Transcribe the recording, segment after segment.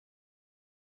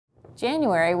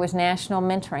January was National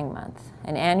Mentoring Month,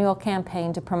 an annual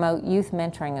campaign to promote youth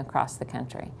mentoring across the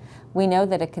country. We know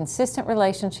that a consistent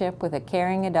relationship with a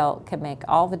caring adult can make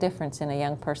all the difference in a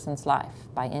young person's life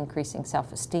by increasing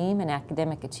self-esteem and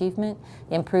academic achievement,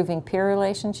 improving peer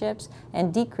relationships,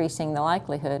 and decreasing the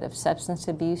likelihood of substance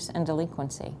abuse and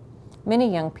delinquency.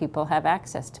 Many young people have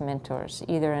access to mentors,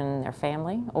 either in their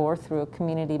family or through a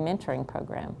community mentoring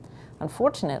program.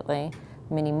 Unfortunately,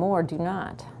 many more do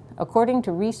not. According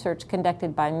to research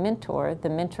conducted by Mentor, the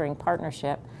mentoring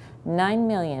partnership, 9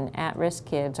 million at-risk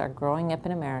kids are growing up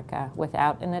in America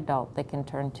without an adult they can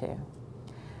turn to.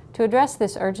 To address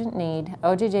this urgent need,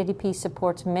 OJJDP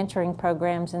supports mentoring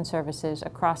programs and services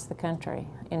across the country.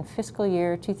 In fiscal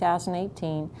year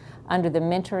 2018, under the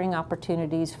Mentoring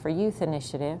Opportunities for Youth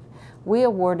initiative, we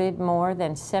awarded more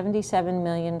than $77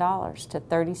 million to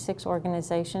 36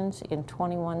 organizations in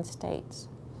 21 states.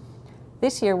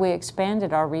 This year, we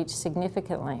expanded our reach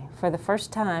significantly. For the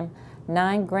first time,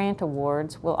 9 grant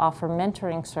awards will offer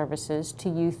mentoring services to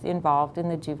youth involved in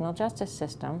the juvenile justice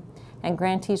system, and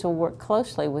grantees will work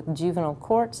closely with juvenile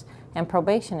courts and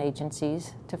probation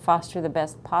agencies to foster the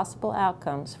best possible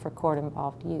outcomes for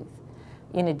court-involved youth.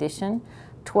 In addition,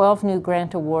 12 new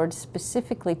grant awards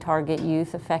specifically target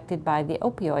youth affected by the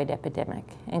opioid epidemic,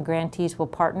 and grantees will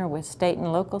partner with state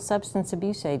and local substance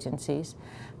abuse agencies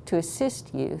to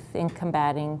assist youth in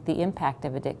combating the impact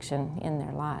of addiction in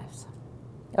their lives.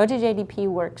 OJJDP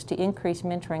works to increase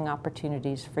mentoring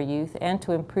opportunities for youth and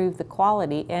to improve the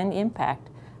quality and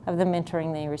impact of the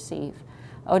mentoring they receive.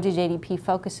 OJJDP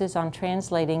focuses on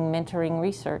translating mentoring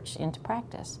research into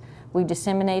practice. We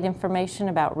disseminate information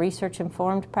about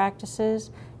research-informed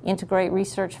practices, integrate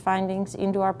research findings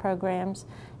into our programs,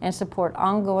 and support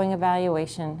ongoing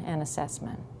evaluation and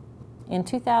assessment. In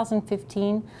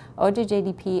 2015,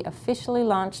 OJJDP officially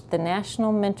launched the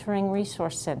National Mentoring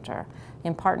Resource Center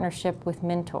in partnership with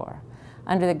Mentor.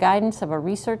 Under the guidance of a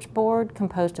research board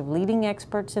composed of leading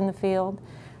experts in the field,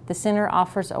 the center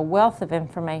offers a wealth of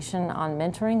information on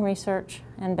mentoring research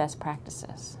and best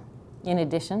practices. In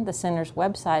addition, the center's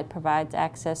website provides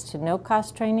access to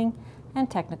no-cost training and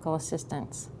technical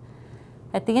assistance.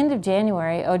 At the end of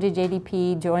January,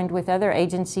 OJJDP joined with other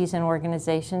agencies and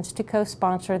organizations to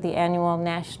co-sponsor the annual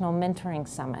National Mentoring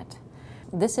Summit.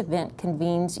 This event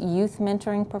convenes youth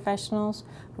mentoring professionals,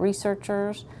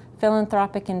 researchers,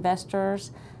 philanthropic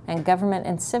investors, and government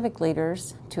and civic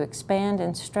leaders to expand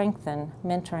and strengthen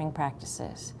mentoring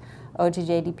practices.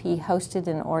 OJJDP hosted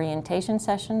an orientation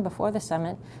session before the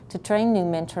summit to train new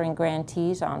mentoring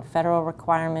grantees on federal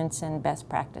requirements and best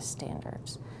practice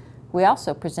standards. We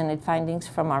also presented findings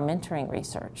from our mentoring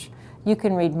research. You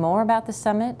can read more about the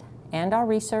summit and our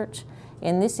research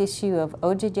in this issue of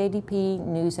OJJDP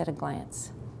News at a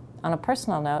Glance. On a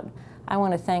personal note, I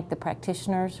want to thank the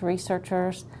practitioners,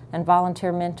 researchers, and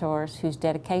volunteer mentors whose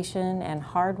dedication and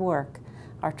hard work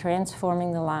are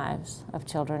transforming the lives of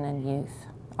children and youth.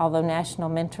 Although National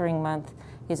Mentoring Month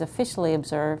is officially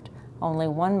observed only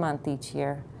 1 month each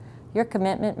year, your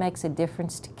commitment makes a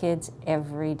difference to kids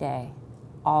every day,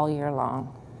 all year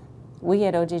long. We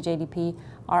at OJJDP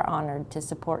are honored to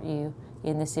support you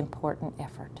in this important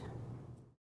effort.